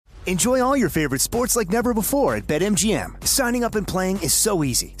Enjoy all your favorite sports like never before at BetMGM. Signing up and playing is so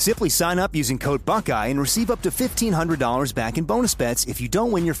easy. Simply sign up using code Buckeye and receive up to $1,500 back in bonus bets if you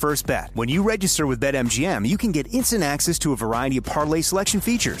don't win your first bet. When you register with BetMGM, you can get instant access to a variety of parlay selection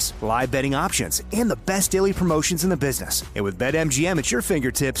features, live betting options, and the best daily promotions in the business. And with BetMGM at your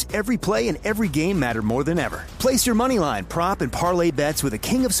fingertips, every play and every game matter more than ever. Place your moneyline, prop, and parlay bets with the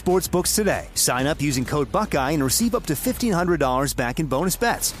king of sportsbooks today. Sign up using code Buckeye and receive up to $1,500 back in bonus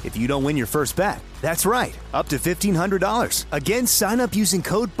bets if you don't win your first bet. That's right, up to $1,500. Again, sign up using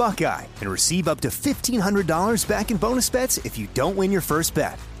code Buckeye and receive up to $1,500 back in bonus bets if you don't win your first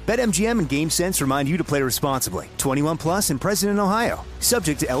bet. BetMGM and GameSense remind you to play responsibly. 21 plus and present in Ohio.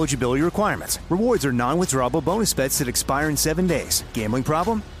 Subject to eligibility requirements. Rewards are non-withdrawable bonus bets that expire in 7 days. Gambling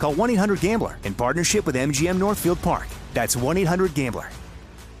problem? Call 1-800-GAMBLER in partnership with MGM Northfield Park. That's 1-800-GAMBLER.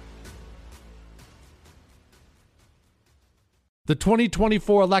 The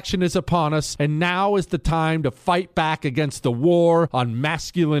 2024 election is upon us, and now is the time to fight back against the war on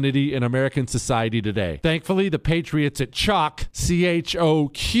masculinity in American society today. Thankfully, the patriots at CHOQ,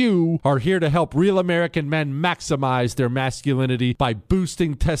 C-H-O-Q, are here to help real American men maximize their masculinity by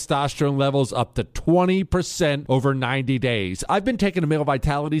boosting testosterone levels up to 20% over 90 days. I've been taking a male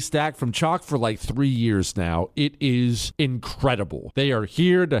vitality stack from CHOQ for like 3 years now. It is incredible. They are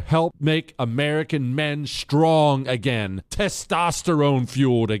here to help make American men strong again. Testosterone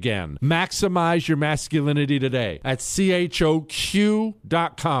fueled again. Maximize your masculinity today at CHOQ.com.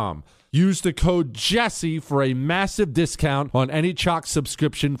 Use the code Jesse for a massive discount on any CHOQ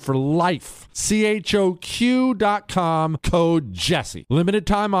subscription for life. CHOQ.com, code Jesse. Limited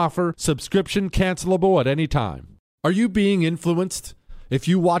time offer. Subscription cancelable at any time. Are you being influenced? If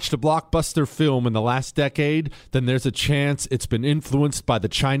you watched a blockbuster film in the last decade, then there's a chance it's been influenced by the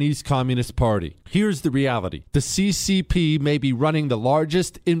Chinese Communist Party. Here's the reality. The CCP may be running the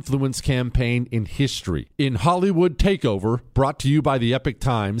largest influence campaign in history. In Hollywood Takeover, brought to you by the Epic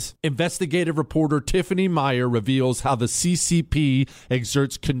Times, investigative reporter Tiffany Meyer reveals how the CCP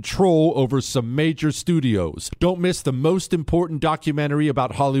exerts control over some major studios. Don't miss the most important documentary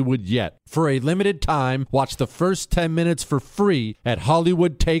about Hollywood yet. For a limited time, watch the first 10 minutes for free at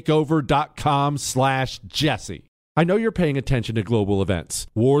HollywoodTakeover.com/Jesse. I know you're paying attention to global events.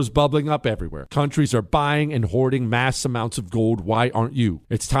 Wars bubbling up everywhere. Countries are buying and hoarding mass amounts of gold. Why aren't you?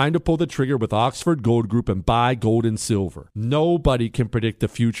 It's time to pull the trigger with Oxford Gold Group and buy gold and silver. Nobody can predict the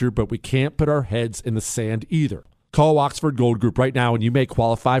future, but we can't put our heads in the sand either. Call Oxford Gold Group right now and you may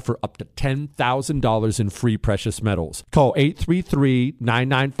qualify for up to $10,000 in free precious metals. Call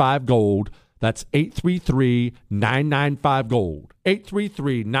 833-995-GOLD. That's 833-995-GOLD.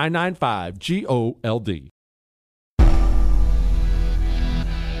 833-995-GOLD.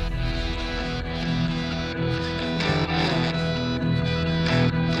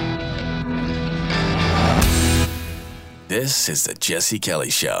 This is the Jesse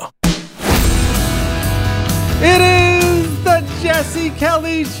Kelly Show. It is the Jesse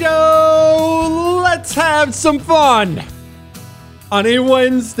Kelly Show. Let's have some fun on a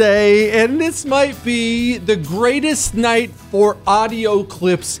Wednesday, and this might be the greatest night for audio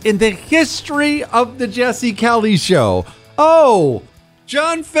clips in the history of the Jesse Kelly Show. Oh,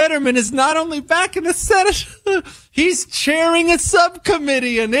 John Fetterman is not only back in the Senate, he's chairing a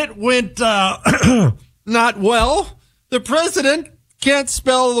subcommittee, and it went not well. The president can't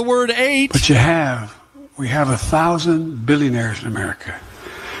spell the word eight. But we have 1,000 billionaires in America.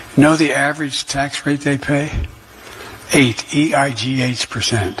 You know the average tax rate they pay? 8,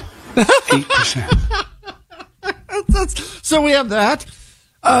 E-I-G-H%. 8%. So we have that.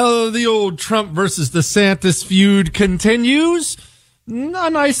 The old Trump versus DeSantis feud continues. A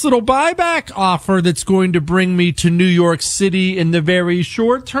nice little buyback offer that's going to bring me to New York City in the very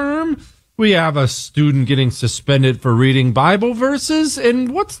short term. We have a student getting suspended for reading Bible verses.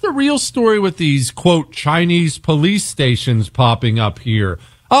 And what's the real story with these, quote, Chinese police stations popping up here?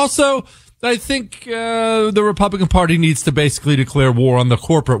 Also, I think the Republican Party needs to basically declare war on the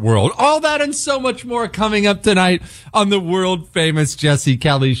corporate world. All that and so much more coming up tonight on the world-famous Jesse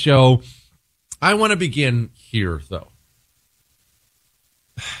Kelly Show. I want to begin here, though.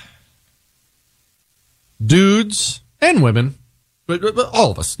 Dudes and women, but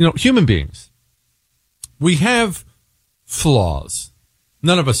all of us, human beings, we have flaws.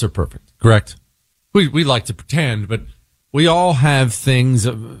 None of us are perfect, correct? We like to pretend, but we all have things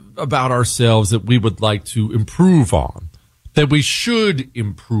about ourselves that we would like to improve on, that we should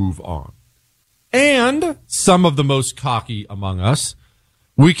improve on. And some of the most cocky among us,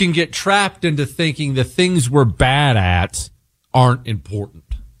 we can get trapped into thinking the things we're bad at aren't important.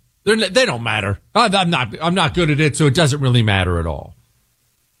 They don't matter. I'm not good at it, so it doesn't really matter at all.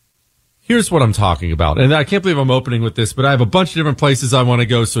 here's what I'm talking about. And I can't believe I'm opening with this, but I have a bunch of different places I want to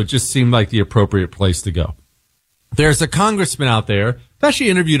go, so it just seemed like the appropriate place to go. There's a congressman out there. I actually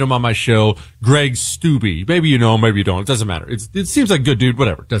interviewed him on my show, Greg Steube. Maybe you know him, maybe you don't. It doesn't matter. It seems like a good dude,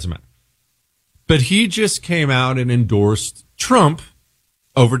 whatever. It doesn't matter. But he just came out and endorsed Trump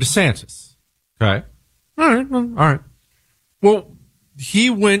over DeSantis. Okay? All right. Well, he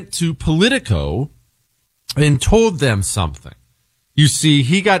went to Politico and told them something. You see,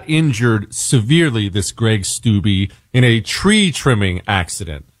 he got injured severely, this Greg Steube, in a tree trimming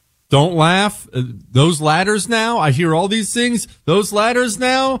accident. Don't laugh. Those ladders now, I hear all these things. Those ladders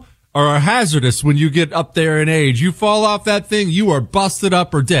now are hazardous when you get up there in age. You fall off that thing, you are busted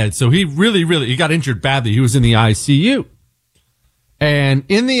up or dead. So he he got injured badly. He was in the ICU. And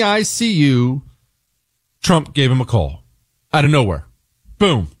in the ICU, Trump gave him a call out of nowhere.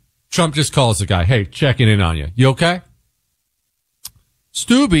 Boom. Trump just calls the guy. Hey, checking in on you. You okay?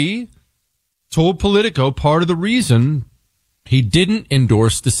 Steube told Politico part of the reason he didn't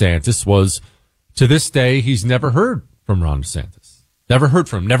endorse DeSantis was, to this day, he's never heard from Ron DeSantis. Never heard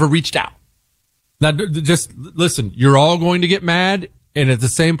from him. Never reached out. Now, just listen, you're all going to get mad, and at the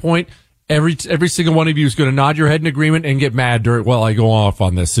same point, every single one of you is going to nod your head in agreement and get mad while I go off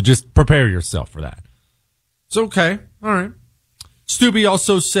on this. So just prepare yourself for that. It's okay. All right. Steube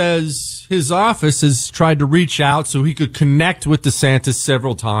also says his office has tried to reach out so he could connect with DeSantis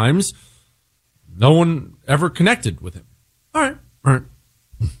several times. No one ever connected with him. All right.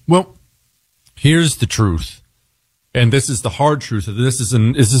 Well, here's the truth. And this is the hard truth. This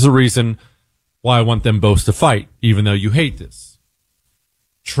is a reason why I want them both to fight, even though you hate this.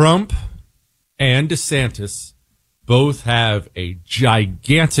 Trump and DeSantis both have a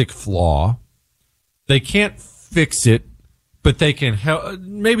gigantic flaw. They can't fix it, but they can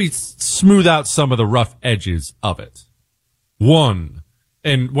maybe smooth out some of the rough edges of it. One,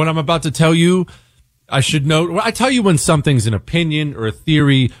 and what I'm about to tell you, I should note, I tell you when something's an opinion or a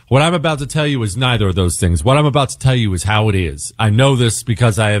theory. What I'm about to tell you is neither of those things. What I'm about to tell you is how it is. I know this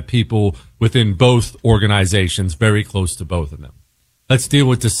because I have people within both organizations very close to both of them. Let's deal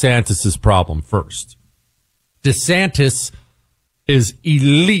with DeSantis's problem first. DeSantis is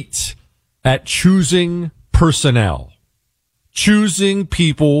elite at choosing personnel, choosing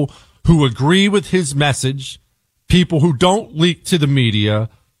people who agree with his message, people who don't leak to the media,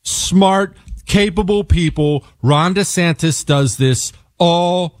 smart, capable people. Ron DeSantis does this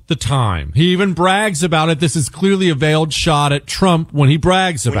all the time. He even brags about it. This is clearly a veiled shot at Trump when he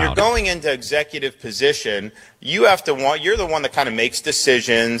brags about it. When you're going into executive position, you're the one that kind of makes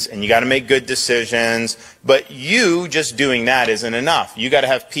decisions, and you got to make good decisions, but you just doing that isn't enough. You got to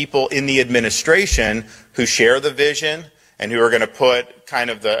have people in the administration who share the vision and who are going to put kind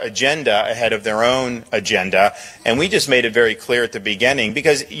of the agenda ahead of their own agenda. And we just made it very clear at the beginning,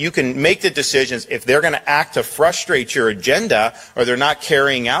 because you can make the decisions. If they're going to act to frustrate your agenda, or they're not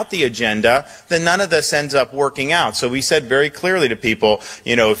carrying out the agenda, then none of this ends up working out. So we said very clearly to people,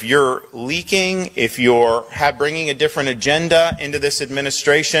 if you're leaking, if you're bringing a different agenda into this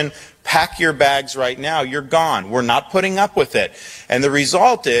administration, pack your bags right now. You're gone. We're not putting up with it. And the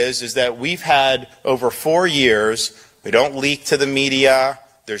result is that we've had over 4 years. We don't leak to the media.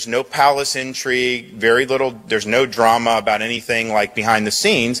 There's no palace intrigue, very little. There's no drama about anything like behind the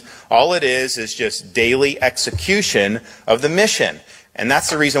scenes. All it is just daily execution of the mission. And that's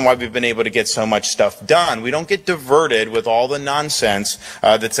the reason why we've been able to get so much stuff done. We don't get diverted with all the nonsense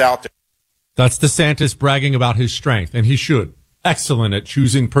that's out there. That's DeSantis bragging about his strength, and he should. Excellent at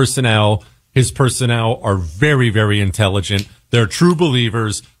choosing personnel. His personnel are very, very intelligent. They're true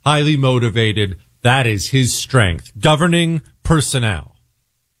believers, highly motivated. That is his strength, governing personnel.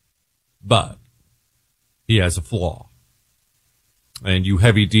 But he has a flaw. And you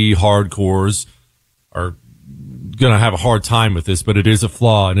heavy D hardcores are going to have a hard time with this, but it is a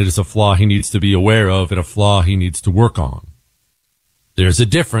flaw, and it is a flaw he needs to be aware of, and a flaw he needs to work on. There's a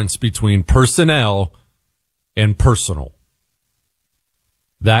difference between personnel and personal.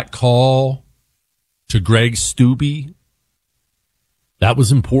 That call to Greg Steube, that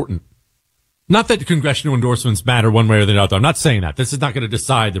was important. Not that congressional endorsements matter one way or the other. I'm not saying that. This is not going to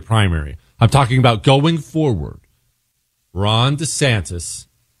decide the primary. I'm talking about going forward. Ron DeSantis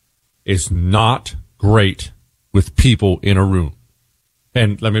is not great with people in a room.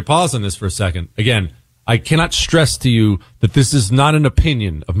 And let me pause on this for a second. Again, I cannot stress to you that this is not an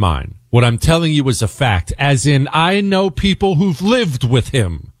opinion of mine. What I'm telling you is a fact, as in I know people who've lived with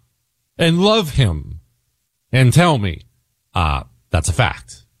him and love him and tell me, that's a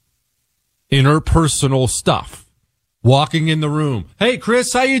fact. Interpersonal stuff walking in the room. Hey,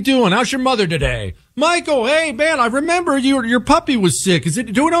 Chris, how you doing? How's your mother today? Michael, hey, man, I remember your puppy was sick. Is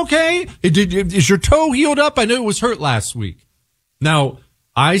it doing okay? Is your toe healed up? I know it was hurt last week. Now,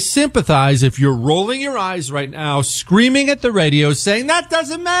 I sympathize if you're rolling your eyes right now, screaming at the radio, saying, that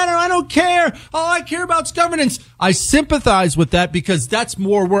doesn't matter. I don't care. All I care about is governance. I sympathize with that because that's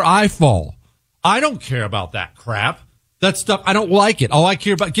more where I fall. I don't care about that crap. That stuff, I don't like it. All I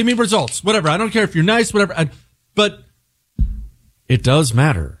care about, give me results, whatever. I don't care if you're nice, whatever. But it does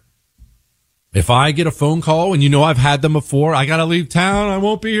matter. If I get a phone call, and I've had them before, I got to leave town. I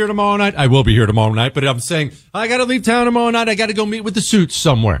won't be here tomorrow night. I will be here tomorrow night, but I'm saying I got to leave town tomorrow night. I got to go meet with the suits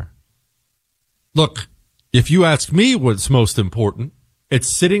somewhere. Look, if you ask me what's most important,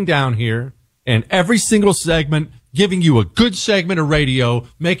 it's sitting down here and every single segment giving you a good segment of radio,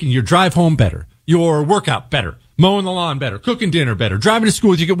 making your drive home better, your workout better, mowing the lawn better, cooking dinner better, driving to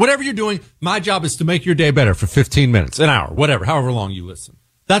school, whatever you're doing. My job is to make your day better for 15 minutes, an hour, whatever, however long you listen.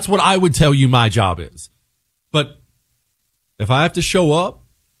 That's what I would tell you my job is. But if I have to show up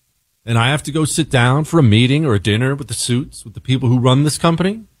and I have to go sit down for a meeting or a dinner with the suits, with the people who run this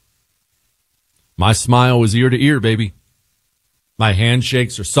company, my smile is ear to ear, baby. My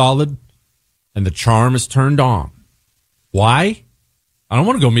handshakes are solid and the charm is turned on. Why? I don't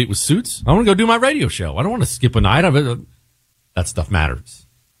want to go meet with suits. I want to go do my radio show. I don't want to skip a night of it. That stuff matters.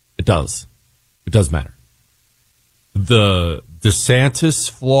 It does. It does matter. The DeSantis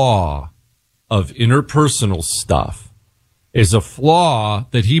flaw of interpersonal stuff is a flaw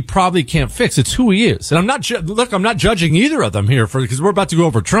that he probably can't fix. It's who he is. And I'm not judging either of them here because we're about to go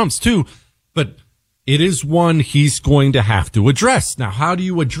over Trump's too, but it is one he's going to have to address. Now, how do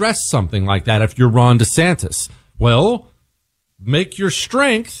you address something like that if you're Ron DeSantis? Well, make your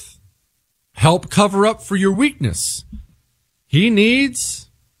strength help cover up for your weakness. He needs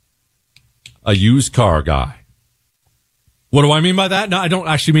a used car guy. What do I mean by that? No, I don't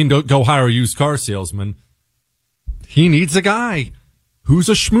actually mean to go hire a used car salesman. He needs a guy who's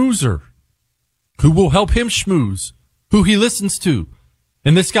a schmoozer, who will help him schmooze, who he listens to.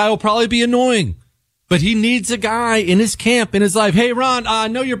 And this guy will probably be annoying, but he needs a guy in his camp, in his life. Hey, Ron, I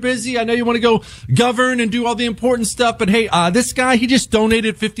know you're busy. I know you want to go govern and do all the important stuff, but hey, this guy, he just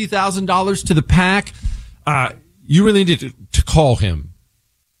donated $50,000 to the PAC. You really need to call him.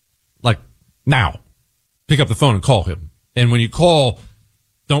 Like now. Pick up the phone and call him. And when you call,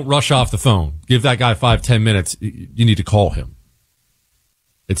 don't rush off the phone. Give that guy 5-10 minutes. You need to call him.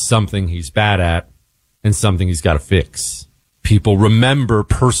 It's something he's bad at and something he's got to fix. People remember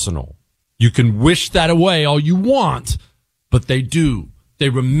personal. You can wish that away all you want, but they do. They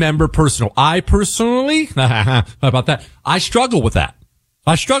remember personal. I personally, how about that? I struggle with that.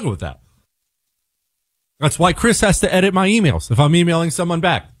 That's why Chris has to edit my emails if I'm emailing someone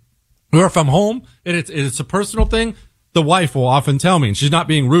back. Or if I'm home and it's a personal thing, the wife will often tell me, and she's not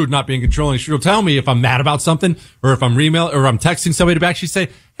being rude, not being controlling. She'll tell me if I'm mad about something or if I'm or I'm texting somebody back. She'd say,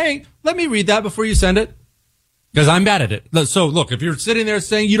 hey, let me read that before you send it. Because I'm bad at it. So look, if you're sitting there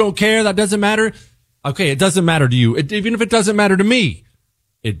saying you don't care, that doesn't matter. Okay, it doesn't matter to you. Even if it doesn't matter to me,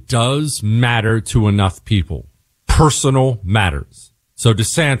 it does matter to enough people. Personal matters. So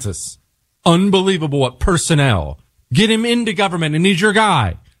DeSantis, unbelievable at personnel. Get him into government and he's your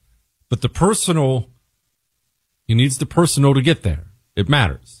guy. But the personal, he needs the personal to get there. It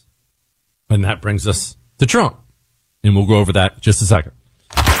matters. And that brings us to Trump. And we'll go over that in just a second.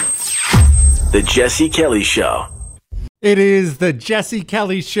 The Jesse Kelly Show. It is the Jesse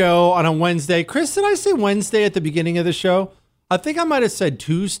Kelly Show on a Wednesday. Chris, did I say Wednesday at the beginning of the show? I think I might have said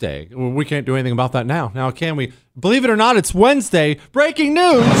Tuesday. Well, we can't do anything about that now. Now, can we? Believe it or not, it's Wednesday. Breaking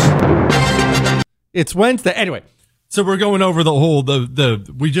news. It's Wednesday. Anyway, so we're going over the whole,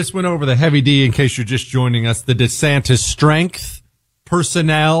 we just went over the heavy D in case you're just joining us. The DeSantis strength,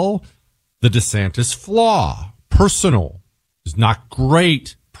 personnel, the DeSantis flaw, personal. Is not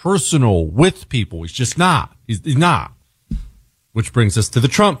great. Personal with people. He's just not. He's not. Which brings us to the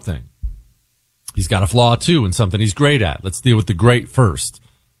Trump thing. He's got a flaw too and something he's great at. Let's deal with the great first.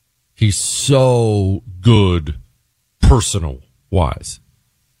 He's so good personal wise.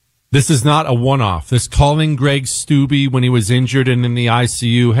 This is not a one-off. This calling Greg Steube when he was injured and in the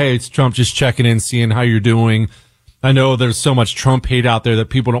ICU. Hey, it's Trump just checking in, seeing how you're doing. I know there's so much Trump hate out there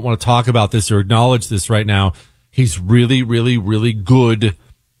that people don't want to talk about this or acknowledge this right now. He's really, really, really good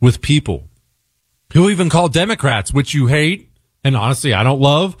with people. He'll even call Democrats, which you hate, and honestly, I don't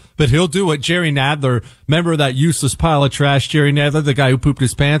love, but he'll do it. Jerry Nadler, remember that useless pile of trash, Jerry Nadler, the guy who pooped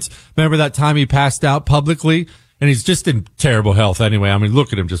his pants? Remember that time he passed out publicly? And he's just in terrible health anyway. I mean,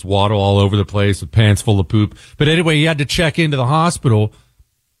 look at him, just waddle all over the place with pants full of poop. But anyway, he had to check into the hospital.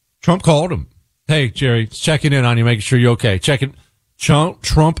 Trump called him. Hey, Jerry, checking in on you, making sure you're okay.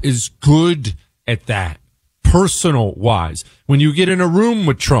 Trump is good at that, personal-wise. When you get in a room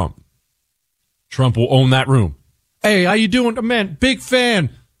with Trump will own that room. Hey, how you doing? Man, big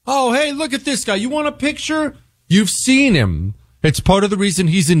fan. Oh, hey, look at this guy. You want a picture? You've seen him. It's part of the reason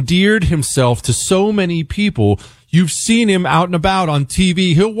he's endeared himself to so many people. You've seen him out and about on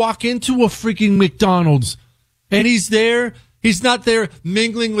TV. He'll walk into a freaking McDonald's, and he's there. He's not there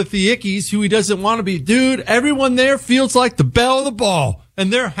mingling with the ickies who he doesn't want to be. Dude, everyone there feels like the belle of the ball,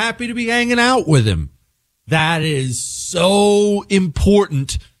 and they're happy to be hanging out with him. That is so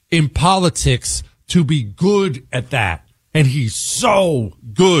important in politics to be good at that. And he's so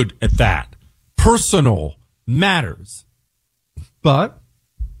good at that. Personal matters. But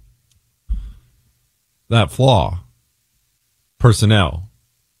that flaw, personnel,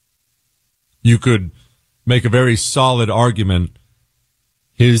 you could make a very solid argument.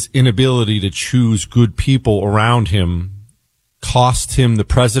 His inability to choose good people around him cost him the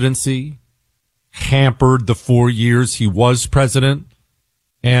presidency, hampered the 4 years he was president,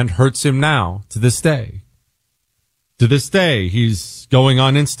 and hurts him now to this day. To this day, he's going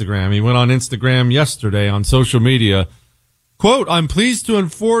on Instagram. He went on Instagram yesterday on social media. Quote, I'm pleased to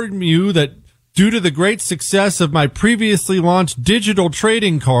inform you that due to the great success of my previously launched digital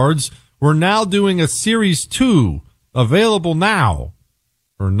trading cards, we're now doing a Series 2, available now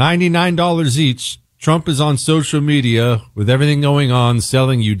for $99 each. Trump is on social media with everything going on,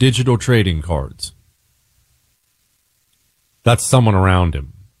 selling you digital trading cards. That's someone around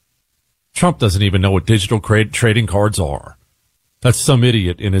him. Trump doesn't even know what digital trading cards are. That's some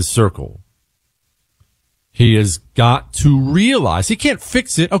idiot in his circle. He has got to realize he can't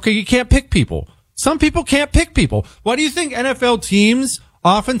fix it. Okay, you can't pick people. Some people can't pick people. Why do you think NFL teams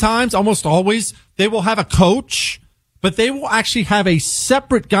oftentimes, almost always, they will have a coach, but they will actually have a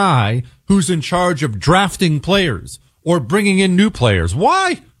separate guy who's in charge of drafting players or bringing in new players?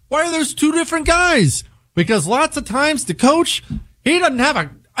 Why? Why are there two different guys? Because lots of times the coach, he doesn't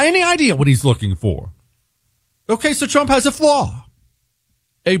have any idea what he's looking for. Okay, so Trump has a flaw.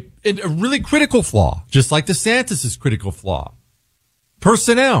 A really critical flaw, just like DeSantis' critical flaw.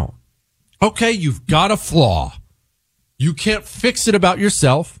 Personnel. Okay, you've got a flaw. You can't fix it about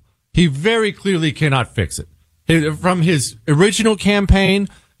yourself. He very clearly cannot fix it. From his original campaign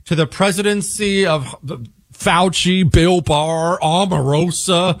to the presidency of Fauci, Bill Barr,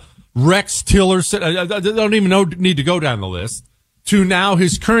 Omarosa, Rex Tillerson, I don't even need to go down the list, to now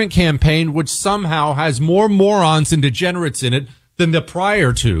his current campaign, which somehow has more morons and degenerates in it than the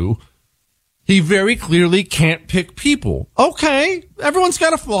prior two. He very clearly can't pick people. Okay, everyone's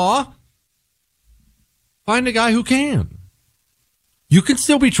got a flaw. Find a guy who can. You can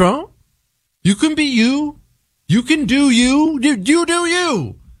still be Trump. You can be you. You can do you. You do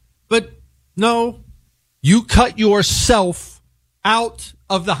you. But no, you cut yourself out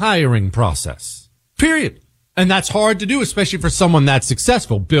of the hiring process. Period. And that's hard to do, especially for someone that's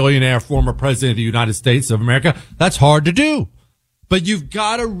successful. Billionaire, former president of the United States of America. That's hard to do. But you've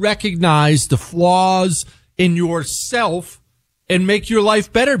got to recognize the flaws in yourself and make your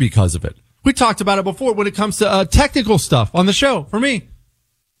life better because of it. We talked about it before when it comes to technical stuff on the show. For me,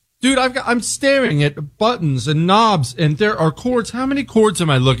 dude, I'm staring at buttons and knobs, and there are cords. How many cords am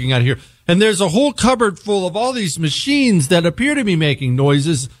I looking at here? And there's a whole cupboard full of all these machines that appear to be making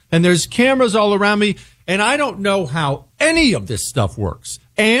noises, and there's cameras all around me, and I don't know how any of this stuff works.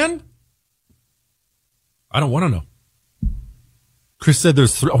 And I don't want to know. Chris said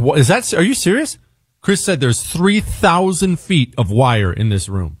there's are you serious? Chris said there's 3,000 feet of wire in this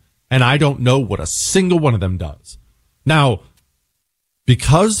room, and I don't know what a single one of them does. Now,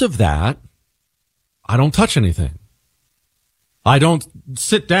 because of that, I don't touch anything. I don't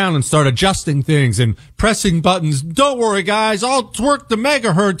sit down and start adjusting things and pressing buttons. Don't worry, guys. I'll work the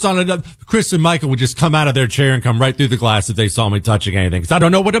megahertz on it. Chris and Michael would just come out of their chair and come right through the glass if they saw me touching anything, because I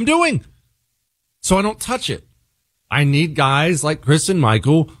don't know what I'm doing. So I don't touch it. I need guys like Chris and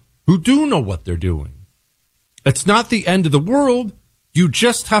Michael who do know what they're doing. It's not the end of the world. You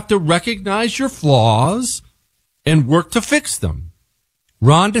just have to recognize your flaws and work to fix them.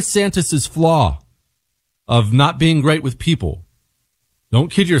 Ron DeSantis' flaw of not being great with people.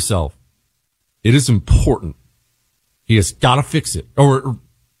 Don't kid yourself. It is important. He has got to fix it, or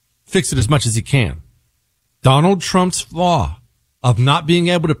fix it as much as he can. Donald Trump's flaw of not being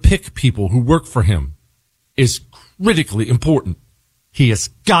able to pick people who work for him is critically important. He has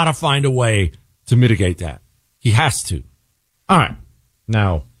got to find a way to mitigate that. He has to. All right.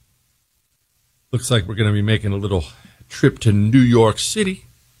 Now, looks like we're going to be making a little trip to New York City.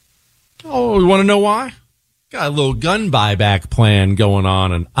 Oh, you want to know why? Got a little gun buyback plan going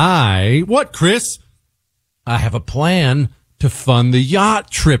on, and what, Chris? I have a plan to fund the yacht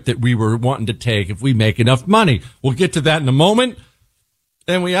trip that we were wanting to take if we make enough money. We'll get to that in a moment.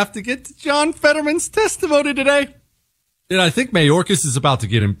 And we have to get to John Fetterman's testimony today. And I think Mayorkas is about to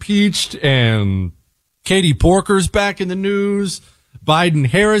get impeached, and Katie Porker's back in the news. Biden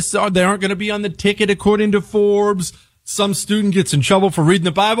Harris, they aren't going to be on the ticket according to Forbes. Some student gets in trouble for reading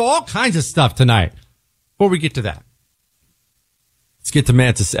the Bible. All kinds of stuff tonight. Before we get to that, let's get to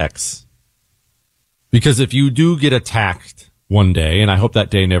Mantis X. Because if you do get attacked one day, and I hope that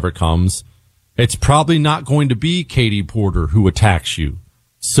day never comes, it's probably not going to be Katie Porter who attacks you.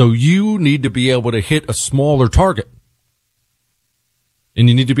 So you need to be able to hit a smaller target. And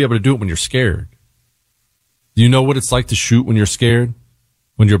you need to be able to do it when you're scared. Do you know what it's like to shoot when you're scared?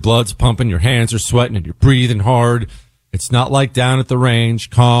 When your blood's pumping, your hands are sweating, and you're breathing hard. It's not like down at the range,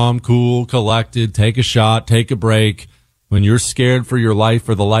 calm, cool, collected, take a shot, take a break. When you're scared for your life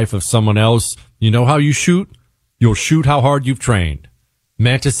or the life of someone else, you know how you shoot? You'll shoot how hard you've trained.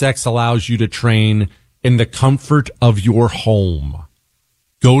 Mantis X allows you to train in the comfort of your home.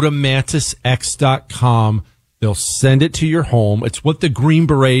 Go to MantisX.com. They'll send it to your home. It's what the Green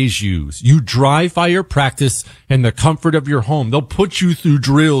Berets use. You dry fire practice in the comfort of your home. They'll put you through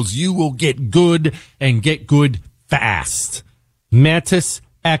drills. You will get good and get good fast.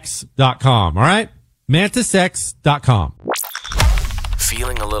 MantisX.com. All right? MantisX.com.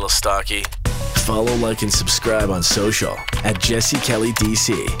 Feeling a little stocky? Follow, like, and subscribe on social at Jesse Kelly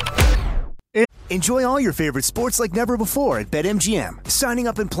DC. Enjoy all your favorite sports like never before at BetMGM. Signing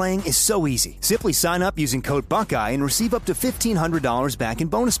up and playing is so easy. Simply sign up using code Buckeye and receive up to $1,500 back in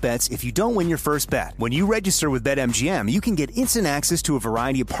bonus bets if you don't win your first bet. When you register with BetMGM, you can get instant access to a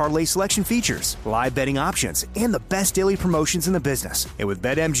variety of parlay selection features, live betting options, and the best daily promotions in the business. And with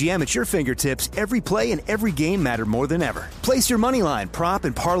BetMGM at your fingertips, every play and every game matter more than ever. Place your moneyline, prop,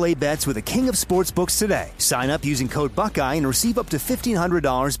 and parlay bets with the king of sportsbooks today. Sign up using code Buckeye and receive up to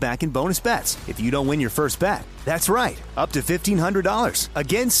 $1,500 back in bonus bets if you don't win your first bet. That's right, up to $1,500.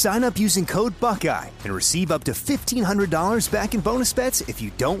 Again, sign up using code Buckeye and receive up to $1,500 back in bonus bets if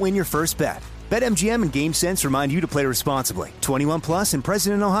you don't win your first bet. BetMGM and GameSense remind you to play responsibly. 21 plus and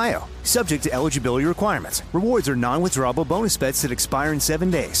present in Ohio. Subject to eligibility requirements. Rewards are non-withdrawable bonus bets that expire in 7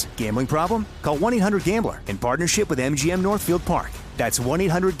 days. Gambling problem? Call 1-800-GAMBLER in partnership with MGM Northfield Park. That's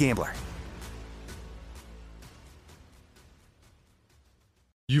 1-800-GAMBLER.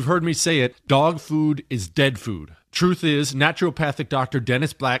 You've heard me say it, dog food is dead food. Truth is, naturopathic Dr.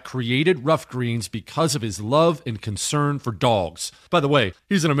 Dennis Black created Rough Greens because of his love and concern for dogs. By the way,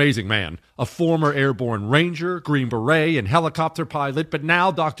 he's an amazing man, a former airborne ranger, Green Beret, and helicopter pilot, but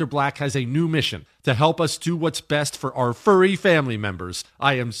now Dr. Black has a new mission to help us do what's best for our furry family members.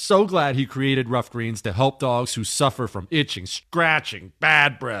 I am so glad he created Rough Greens to help dogs who suffer from itching, scratching,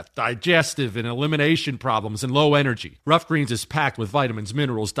 bad breath, digestive and elimination problems, and low energy. Rough Greens is packed with vitamins,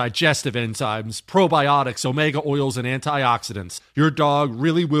 minerals, digestive enzymes, probiotics, omega oils, and antioxidants. Your dog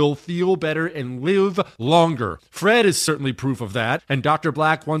really will feel better and live longer. Fred is certainly proof of that, and Dr.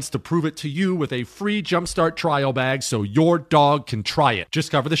 Black wants to prove it to you with a free Jumpstart trial bag so your dog can try it.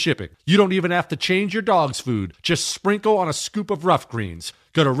 Just cover the shipping. You don't even have to change your dog's food. Just sprinkle on a scoop of Rough Greens.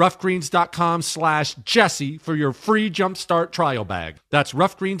 Go to roughgreens.com/Jesse for your free Jumpstart trial bag. That's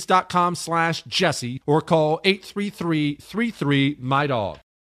roughgreens.com/Jesse or call 833-33-MY-DOG.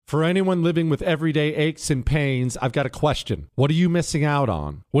 For anyone living with everyday aches and pains, I've got a question. What are you missing out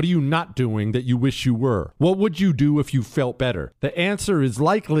on? What are you not doing that you wish you were? What would you do if you felt better? The answer is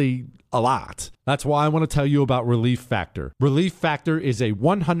likely a lot. That's why I want to tell you about Relief Factor. Relief Factor is a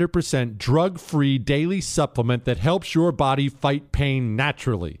 100% drug-free daily supplement that helps your body fight pain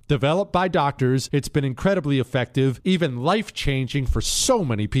naturally. Developed by doctors, it's been incredibly effective, even life-changing for so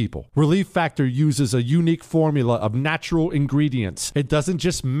many people. Relief Factor uses a unique formula of natural ingredients. It doesn't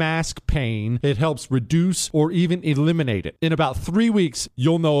just mask pain, it helps reduce or even eliminate it. In about 3 weeks,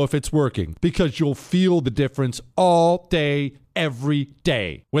 you'll know if it's working because you'll feel the difference all day, every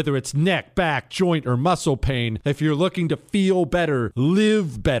day. Whether it's neck, back, joint, or muscle pain, if you're looking to feel better,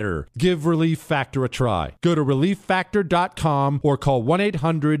 live better, give Relief Factor a try. Go to relieffactor.com or call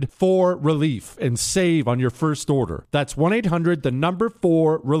 1-800-4RELIEF and save on your first order. That's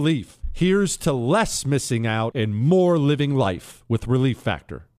 1-800-4RELIEF. Here's to less missing out and more living life with Relief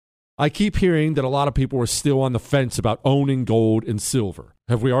Factor. I keep hearing that a lot of people are still on the fence about owning gold and silver.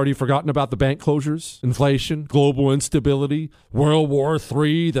 Have we already forgotten about the bank closures, inflation, global instability, World War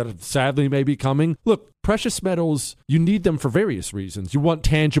III that sadly may be coming? Look, Precious metals, you need them for various reasons. You want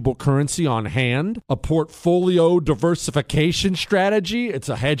tangible currency on hand, a portfolio diversification strategy. It's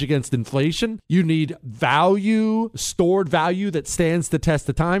a hedge against inflation. You need value, stored value that stands the test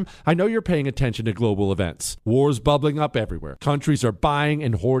of time. I know you're paying attention to global events. Wars bubbling up everywhere. Countries are buying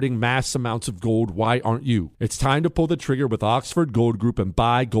and hoarding mass amounts of gold. Why aren't you? It's time to pull the trigger with Oxford Gold Group and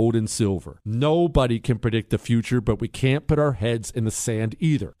buy gold and silver. Nobody can predict the future, but we can't put our heads in the sand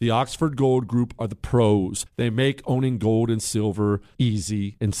either. The Oxford Gold Group are the pros. They make owning gold and silver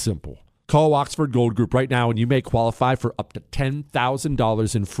easy and simple. Call Oxford Gold Group right now and you may qualify for up to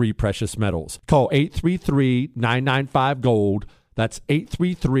 $10,000 in free precious metals. Call 833-995-GOLD. That's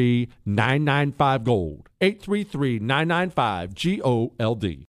 833-995-GOLD. 833-995-GOLD.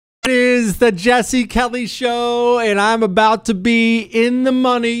 It is the Jesse Kelly Show, and I'm about to be in the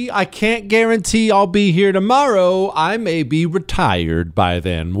money. I can't guarantee I'll be here tomorrow. I may be retired by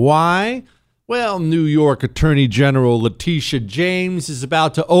then. Why? Well, New York Attorney General Letitia James is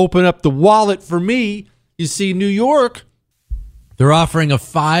about to open up the wallet for me. You see, New York, they're offering a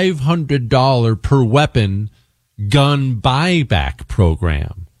 $500 per weapon gun buyback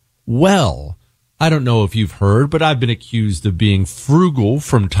program. Well, I don't know if you've heard, but I've been accused of being frugal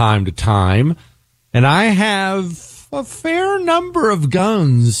from time to time, and I have a fair number of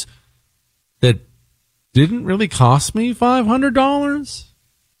guns that didn't really cost me $500.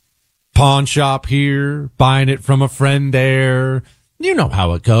 Pawn shop here, buying it from a friend there. You know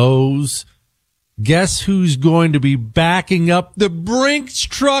how it goes. Guess who's going to be backing up the Brinks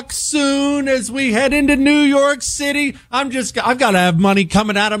truck soon as we head into New York City? I've got to have money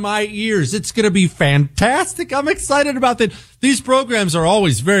coming out of my ears. It's going to be fantastic. I'm excited about that. These programs are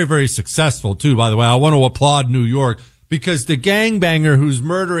always very, very successful too, by the way. I want to applaud New York because the gangbanger who's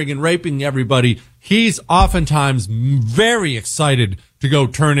murdering and raping everybody, he's oftentimes very excited to go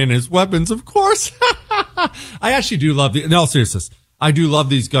turn in his weapons, of course. I actually do love in all seriousness, I do love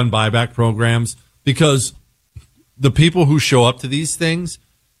these gun buyback programs because the people who show up to these things,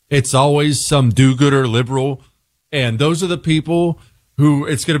 it's always some do-gooder liberal, and those are the people who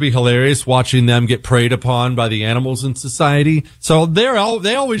it's going to be hilarious watching them get preyed upon by the animals in society. So they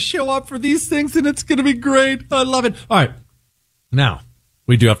always show up for these things, and it's going to be great. I love it. All right. Now,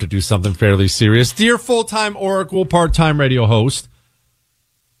 we do have to do something fairly serious. Dear full-time Oracle part-time radio host,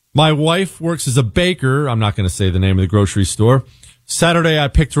 my wife works as a baker. I'm not going to say the name of the grocery store. Saturday, I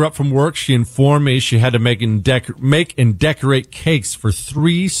picked her up from work. She informed me she had to make and decorate cakes for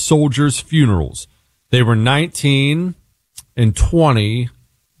 3 soldiers' funerals. They were 19 and 20,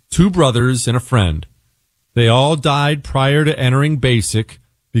 2 brothers and a friend. They all died prior to entering basic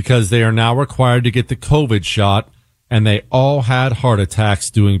because they are now required to get the COVID shot, and they all had heart attacks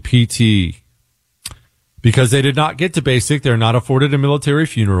doing PT. Because they did not get to basic, they're not afforded a military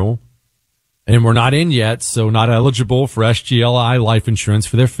funeral, and we're not in yet, so not eligible for SGLI life insurance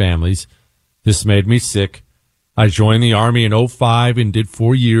for their families. This made me sick. I joined the Army in 2005 and did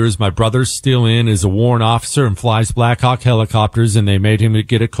 4 years. My brother's still in as a warrant officer and flies Black Hawk helicopters, and they made him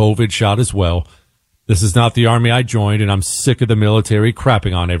get a COVID shot as well. This is not the Army I joined, and I'm sick of the military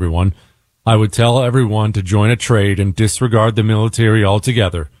crapping on everyone. I would tell everyone to join a trade and disregard the military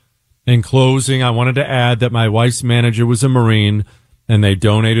altogether. In closing, I wanted to add that my wife's manager was a Marine, and they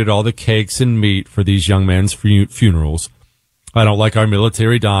donated all the cakes and meat for these young men's funerals. I don't like our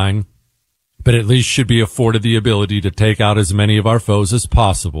military dying, but at least should be afforded the ability to take out as many of our foes as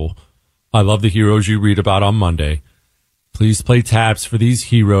possible. I love the heroes you read about on Monday. Please play taps for these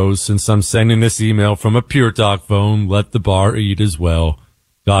heroes. Since I'm sending this email from a Pure Talk phone, let the bar eat as well.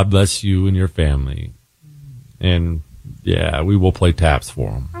 God bless you and your family. And, yeah, we will play taps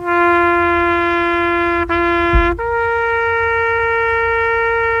for them.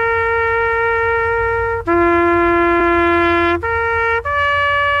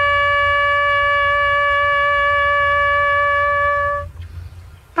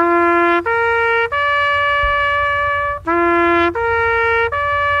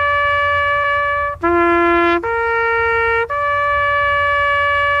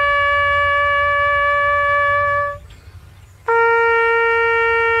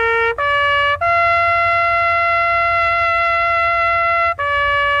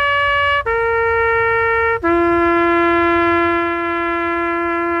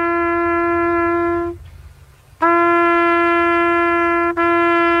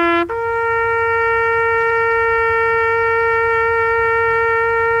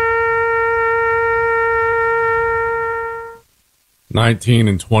 19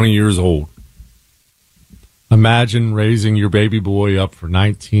 and 20 years old. Imagine raising your baby boy up for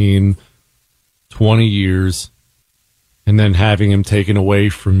 19, 20 years, and then having him taken away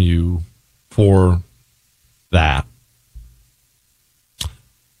from you for that.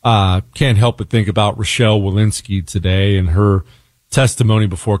 Can't help but think about Rochelle Walensky today and her testimony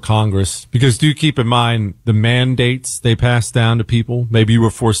before Congress, because do keep in mind the mandates they passed down to people. Maybe you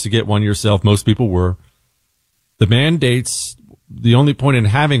were forced to get one yourself. Most people were. The mandates, the only point in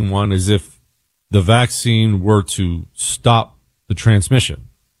having one is if the vaccine were to stop the transmission.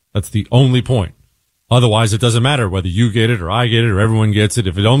 That's the only point. Otherwise, it doesn't matter whether you get it or I get it or everyone gets it.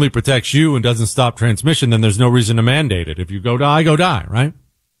 If it only protects you and doesn't stop transmission, then there's no reason to mandate it. If you go die, right?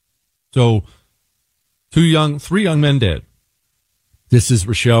 So, three young men dead. This is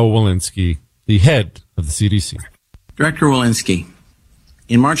Rochelle Walensky, the head of the CDC. Director Walensky,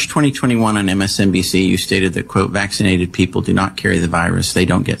 in March 2021 on MSNBC, you stated that, quote, vaccinated people do not carry the virus. They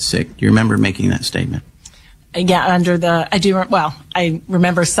don't get sick. Do you remember making that statement? Yeah, I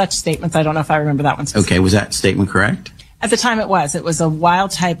remember such statements. I don't know if I remember that one specifically. Okay, was that statement correct? At the time, it was. It was a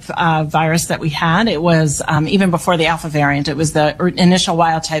wild-type virus that we had. It was, even before the Alpha variant, it was the initial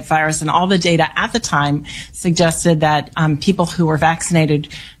wild-type virus, and all the data at the time suggested that people who were vaccinated,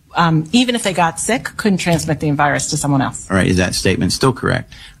 even if they got sick, couldn't transmit the virus to someone else. All right, is that statement still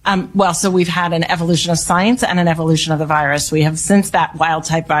correct? So we've had an evolution of science and an evolution of the virus. We have, since that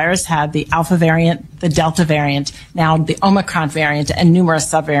wild-type virus, had the Alpha variant, the Delta variant, now the Omicron variant, and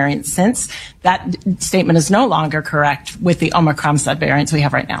numerous subvariants since. That statement is no longer correct with the Omicron subvariants we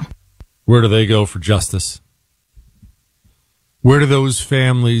have right now. Where do they go for justice? Where do those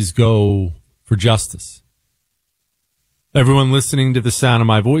families go for justice? Everyone listening to the sound of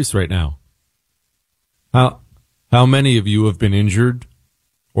my voice right now, how many of you have been injured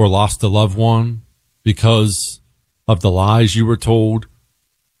or lost a loved one because of the lies you were told?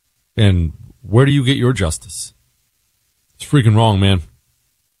 And where do you get your justice? It's freaking wrong, man.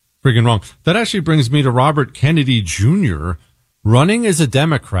 Freaking wrong. That actually brings me to Robert Kennedy Jr. running as a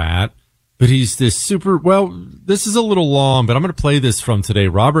Democrat, but he's this this is a little long, but I'm going to play this from today.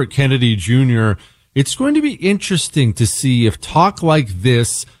 Robert Kennedy Jr. It's going to be interesting to see if talk like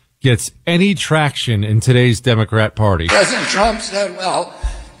this gets any traction in today's Democrat Party. President Trump said, well,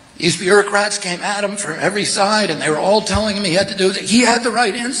 these bureaucrats came at him from every side, and they were all telling him he had to do it. He had the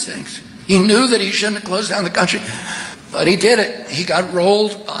right instincts. He knew that he shouldn't have closed down the country, but he did it. He got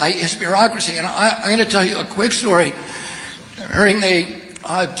rolled by his bureaucracy. And I'm going to tell you a quick story. During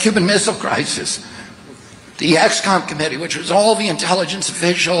the Cuban Missile Crisis, the ExComm committee, which was all the intelligence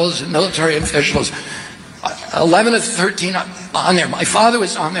officials and military officials, 11 of the 13 on there. My father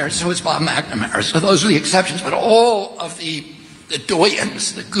was on there, so was Bob McNamara. So those were the exceptions. But all of the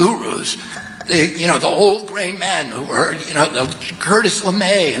doyens, the gurus, the old gray men who were, the Curtis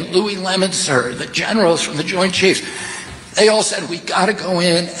LeMay and Louis Lemonster, the generals from the Joint Chiefs, they all said, we got to go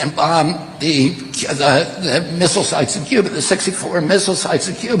in and bomb the missile sites in Cuba, the 64 missile sites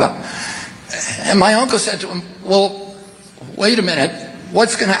in Cuba. And my uncle said to him, well, wait a minute,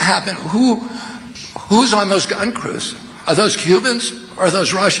 what's going to happen? Who's on those gun crews? Are those Cubans or are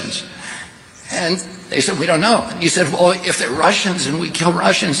those Russians? And they said, we don't know. And he said, well, if they're Russians and we kill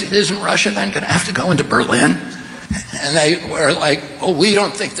Russians, isn't Russia then going to have to go into Berlin? And they were like, well, we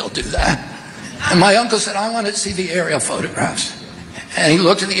don't think they'll do that. And my uncle said, I want to see the aerial photographs. And he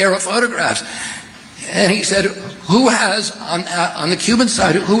looked at the aerial photographs. And he said, who has, on the Cuban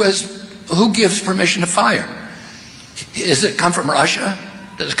side, who gives permission to fire? Does it come from Russia?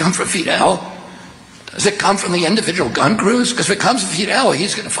 Does it come from Fidel? Does it come from the individual gun crews? Because if it comes from Fidel,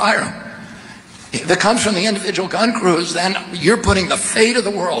 he's going to fire them. If it comes from the individual gun crews, then you're putting the fate of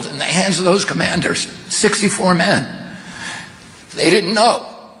the world in the hands of those commanders, 64 men. They didn't know.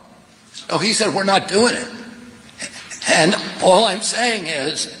 So he said, we're not doing it. And all I'm saying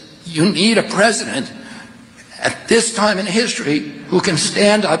is, you need a president at this time in history who can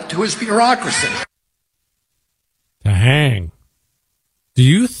stand up to his bureaucracy. To hang. Do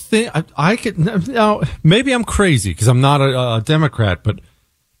you think I could? Now, maybe I'm crazy because I'm not a Democrat, but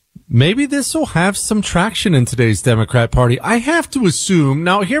maybe this will have some traction in today's Democrat Party. I have to assume.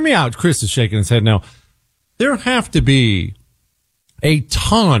 Now, hear me out. Chris is shaking his head now. There have to be a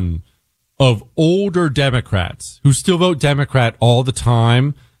ton of older Democrats who still vote Democrat all the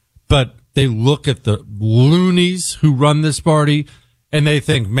time, but they look at the loonies who run this party and they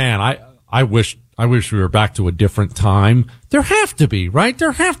think, man, I wish we were back to a different time. There have to be, right?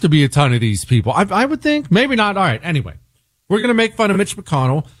 There have to be a ton of these people. I would think. Maybe not. All right. Anyway, we're going to make fun of Mitch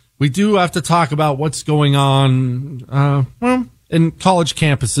McConnell. We do have to talk about what's going on, in college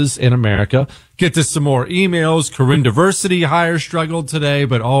campuses in America. Get to some more emails. Corinne Diversity hire struggled today,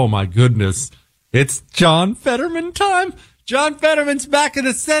 but oh my goodness, it's John Fetterman time. John Fetterman's back in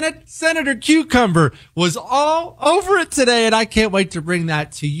the Senate. Senator Cucumber was all over it today, and I can't wait to bring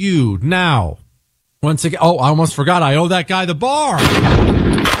that to you now. Once again, I almost forgot. I owe that guy the bar.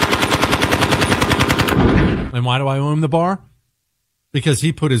 And why do I owe him the bar? Because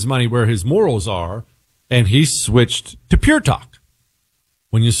he put his money where his morals are, and he switched to Pure Talk.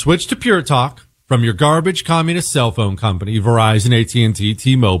 When you switch to Pure Talk from your garbage communist cell phone company, Verizon, AT&T,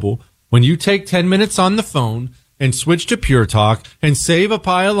 T-Mobile, when you take 10 minutes on the phone and switch to Pure Talk and save a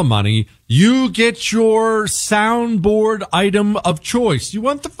pile of money, you get your soundboard item of choice. You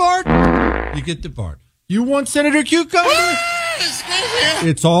want the fart? You get the fart. You want Senator Cucumber?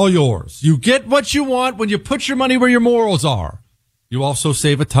 It's all yours. You get what you want when you put your money where your morals are. You also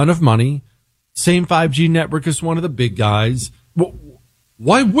save a ton of money. Same 5G network as one of the big guys. Well,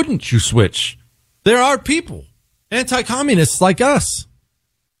 why wouldn't you switch? There are people, anti-communists like us.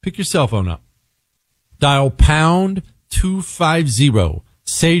 Pick your cell phone up. Dial pound 250.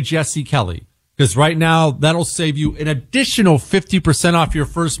 Say Jesse Kelly. Because right now, that'll save you an additional 50% off your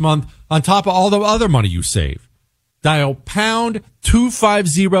first month on top of all the other money you save. Dial pound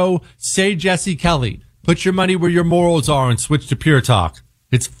 250. Say Jesse Kelly. Put your money where your morals are and switch to Pure Talk.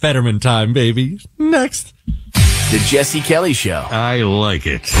 It's Fetterman time, baby. Next. The Jesse Kelly Show. I like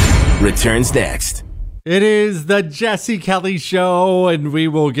it. Returns next. It is the Jesse Kelly Show, and we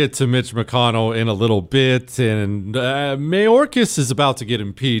will get to Mitch McConnell in a little bit. And Mayorkas is about to get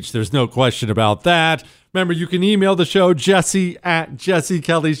impeached. There's no question about that. Remember, you can email the show,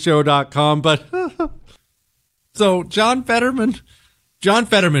 jesse@jessekellyshow.com. But so John Fetterman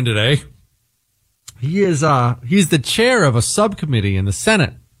today, he's the chair of a subcommittee in the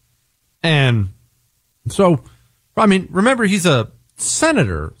Senate. And so, I mean, remember, he's a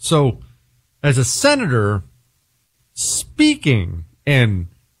senator. So as a senator, speaking and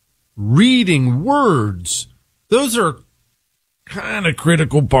reading words, those are kind of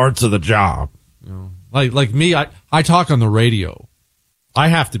critical parts of the job. You know, like me, I talk on the radio. I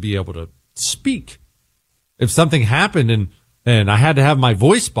have to be able to speak. If something happened and I had to have my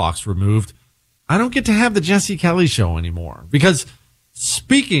voice box removed, I don't get to have the Jesse Kelly Show anymore, because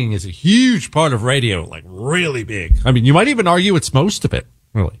speaking is a huge part of radio, like really big. I mean, you might even argue it's most of it,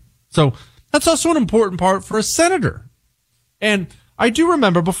 really. So that's also an important part for a senator. And I do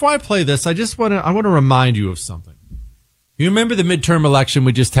remember, before I play this, I want to remind you of something. You remember the midterm election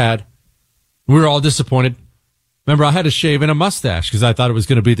we just had? We were all disappointed. Remember, I had a shave and a mustache because I thought it was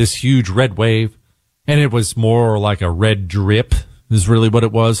going to be this huge red wave, and it was more like a red drip is really what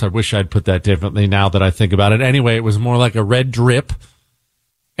it was. I wish I'd put that differently now that I think about it. Anyway, it was more like a red drip.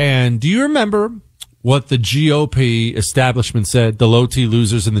 And do you remember what the GOP establishment said, the low T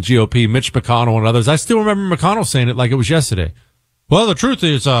losers in the GOP, Mitch McConnell and others? I still remember McConnell saying it like it was yesterday. Well, the truth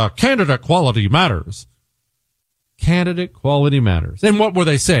is, candidate quality matters. Candidate quality matters. And what were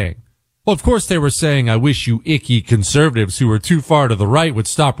they saying? Well, of course they were saying, I wish you icky conservatives who are too far to the right would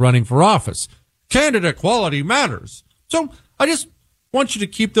stop running for office. Candidate quality matters. So I just want you to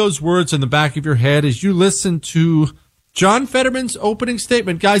keep those words in the back of your head as you listen to John Fetterman's opening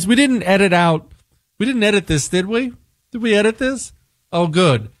statement. Guys, we didn't edit this, did we? Did we edit this? Oh,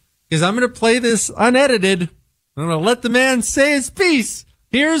 good. Because I'm going to play this unedited. I'm going to let the man say his piece.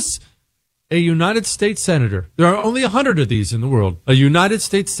 Here's a United States Senator. There are only 100 of these in the world. A United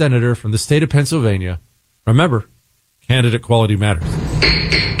States Senator from the state of Pennsylvania. Remember, candidate quality matters.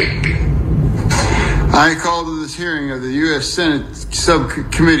 I call to this hearing of the U.S. Senate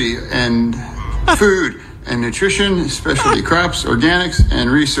Subcommittee on Food and Nutrition, Specialty Crops, Organics,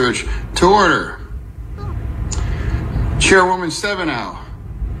 and Research to order. Chairwoman Stabenow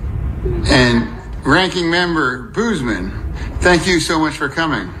and Ranking Member Boozman, thank you so much for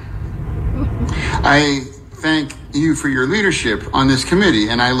coming. I thank you for your leadership on this committee,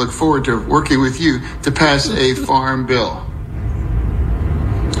 and I look forward to working with you to pass a farm bill.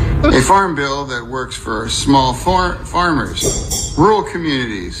 A farm bill that works for small farmers, rural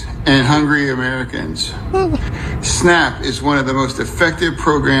communities, and hungry Americans. SNAP is one of the most effective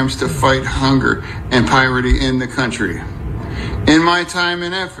programs to fight hunger and poverty in the country. In my time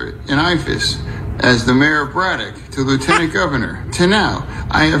and effort in IFAS, as the mayor of Braddock to lieutenant governor to now,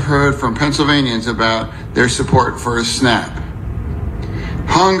 I have heard from Pennsylvanians about their support for SNAP.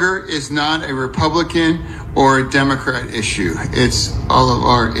 Hunger is not a Republican or a Democrat issue. It's all of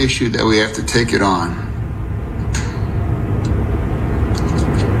our issue that we have to take it on.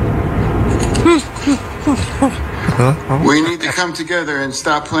 We need to come together and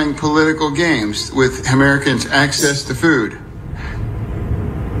stop playing political games with Americans' access to food.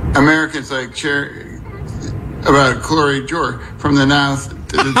 Americans like about Corey George from the north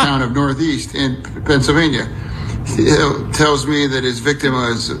to the town of Northeast in Pennsylvania. He tells me that his victim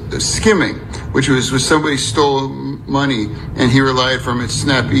was skimming, which was when somebody stole money and he relied from its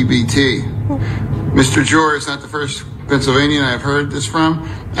SNAP EBT. Mr. Jor is not the first Pennsylvanian I've heard this from.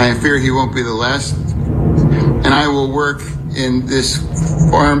 I fear he won't be the last. And I will work in this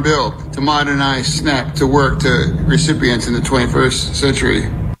farm bill to modernize SNAP to work to recipients in the 21st century.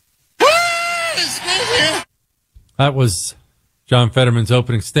 That was John Fetterman's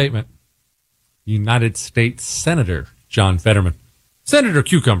opening statement. United States Senator John Fetterman. Senator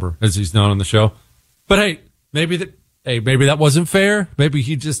Cucumber, as he's known on the show. But hey, maybe that wasn't fair. Maybe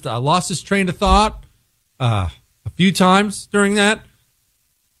he just lost his train of thought a few times during that.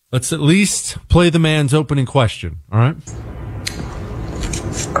 Let's at least play the man's opening question, all right?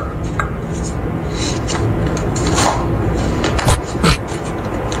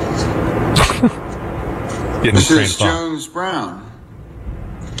 Mrs. Jones-Brown.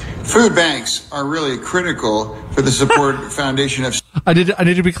 Food banks are really critical for the support foundation of... I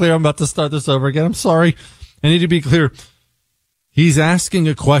need to be clear. I'm about to start this over again. I'm sorry. I need to be clear. He's asking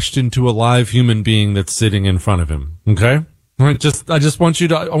a question to a live human being that's sitting in front of him. Okay? All right, I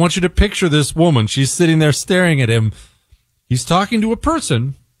want you to picture this woman. She's sitting there staring at him. He's talking to a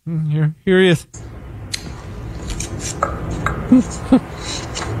person. Here he is.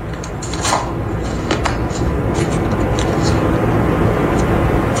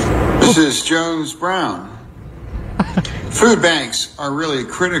 Mrs. Jones-Brown. Food banks are really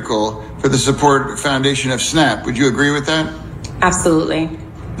critical for the support foundation of SNAP. Would you agree with that? Absolutely.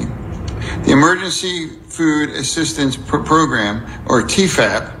 The Emergency Food Assistance Program, or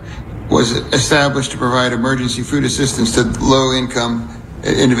TFAP, was established to provide emergency food assistance to low-income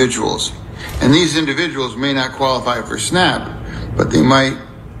individuals. And these individuals may not qualify for SNAP, but they might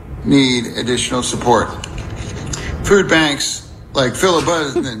need additional support. Food banks, like Phil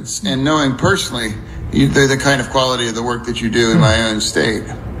Abundance, and knowing personally, they're the kind of quality of the work that you do in my own state.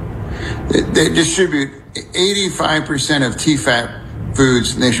 They distribute 85% of TFAP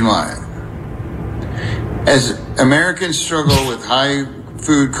foods nationwide. As Americans struggle with high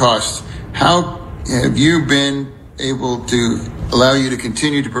food costs, how have you been able to allow you to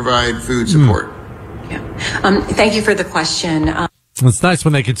continue to provide food support? Yeah. Thank you for the question. It's nice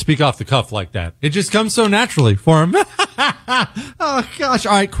when they can speak off the cuff like that. It just comes so naturally for him. Oh, gosh.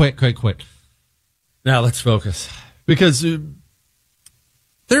 All right, quit. Now let's focus. Because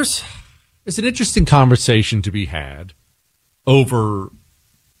there's an interesting conversation to be had over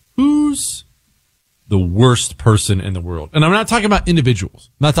who's the worst person in the world. And I'm not talking about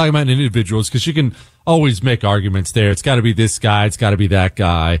individuals. I'm not talking about individuals because you can always make arguments there. It's got to be this guy. It's got to be that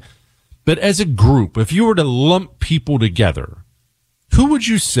guy. But as a group, if you were to lump people together, who would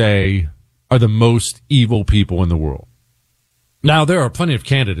you say are the most evil people in the world? Now, there are plenty of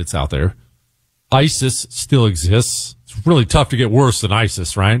candidates out there. ISIS still exists. It's really tough to get worse than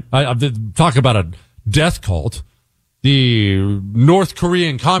ISIS, right? I talk about a death cult. The North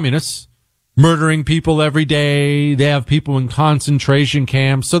Korean communists murdering people every day. They have people in concentration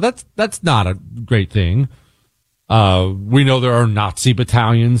camps. So that's not a great thing. We know there are Nazi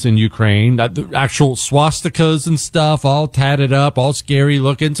battalions in Ukraine, the actual swastikas and stuff, all tatted up, all scary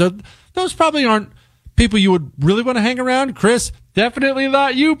looking. So those probably aren't people you would really want to hang around. Chris, definitely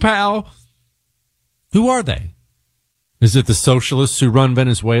not you, pal. Who are they? Is it the socialists who run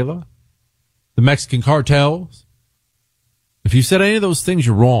Venezuela? The Mexican cartels? If you said any of those things,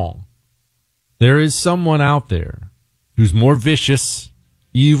 you're wrong. There is someone out there who's more vicious,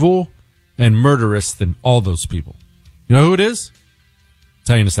 evil, and murderous than all those people. You know who it is? I'll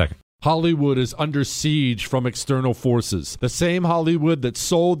tell you in a second. Hollywood is under siege from external forces. The same Hollywood that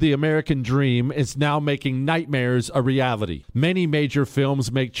sold the American dream is now making nightmares a reality. Many major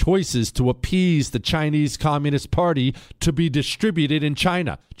films make choices to appease the Chinese Communist Party to be distributed in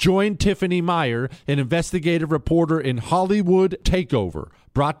China. Join Tiffany Meyer, an investigative reporter in Hollywood Takeover,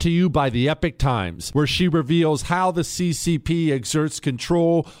 brought to you by the Epic Times, where she reveals how the CCP exerts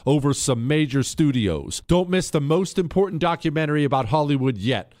control over some major studios. Don't miss the most important documentary about Hollywood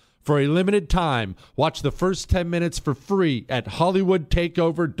yet. For a limited time, watch the first 10 minutes for free at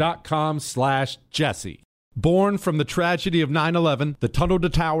hollywoodtakeover.com/Jesse. Born from the tragedy of 9/11, the Tunnel to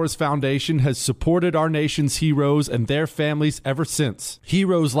Towers Foundation has supported our nation's heroes and their families ever since.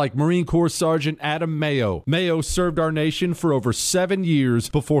 Heroes like Marine Corps Sergeant Adam Mayo. Mayo served our nation for over 7 years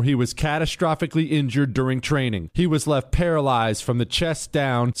before he was catastrophically injured during training. He was left paralyzed from the chest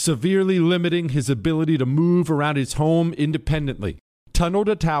down, severely limiting his ability to move around his home independently. Tunnel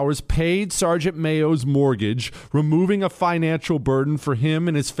to Towers paid Sergeant Mayo's mortgage, removing a financial burden for him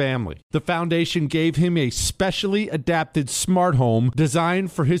and his family. The foundation gave him a specially adapted smart home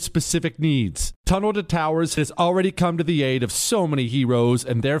designed for his specific needs. Tunnel to Towers has already come to the aid of so many heroes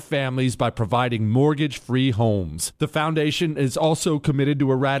and their families by providing mortgage-free homes. The foundation is also committed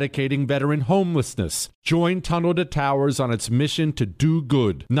to eradicating veteran homelessness. Join Tunnel to Towers on its mission to do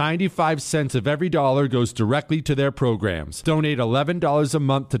good. 95 cents of every dollar goes directly to their programs. Donate $11 a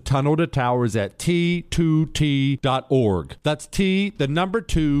month to Tunnel to Towers at T2T.org. That's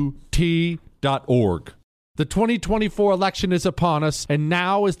T2T.org. The 2024 election is upon us, and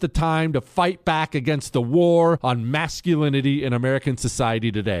now is the time to fight back against the war on masculinity in American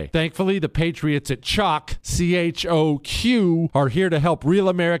society today. Thankfully, the patriots at CHOQ, C-H-O-Q, are here to help real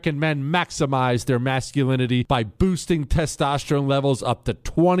American men maximize their masculinity by boosting testosterone levels up to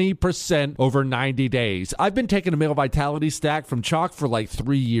 20% over 90 days. I've been taking a male vitality stack from CHOQ for like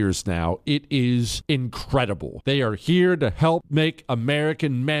 3 years now. It is incredible. They are here to help make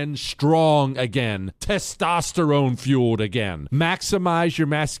American men strong again. Testosterone fueled again. Maximize your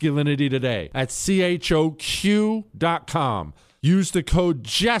masculinity today at CHOQ.com. Use the code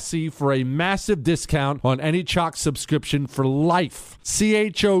Jesse for a massive discount on any CHOQ subscription for life.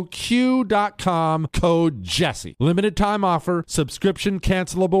 CHOQ.com, code Jesse. Limited time offer. Subscription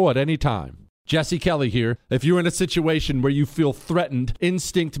cancelable at any time. Jesse Kelly here. If you're in a situation where you feel threatened,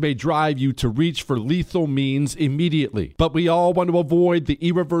 instinct may drive you to reach for lethal means immediately. But we all want to avoid the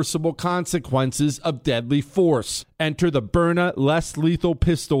irreversible consequences of deadly force. Enter the Byrna less lethal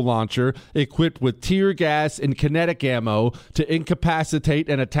pistol launcher equipped with tear gas and kinetic ammo to incapacitate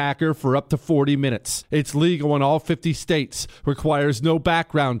an attacker for up to 40 minutes. It's legal in all 50 states, requires no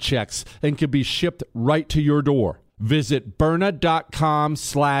background checks, and can be shipped right to your door. Visit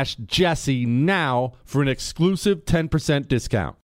Byrna.com/Jesse now for an exclusive 10% discount.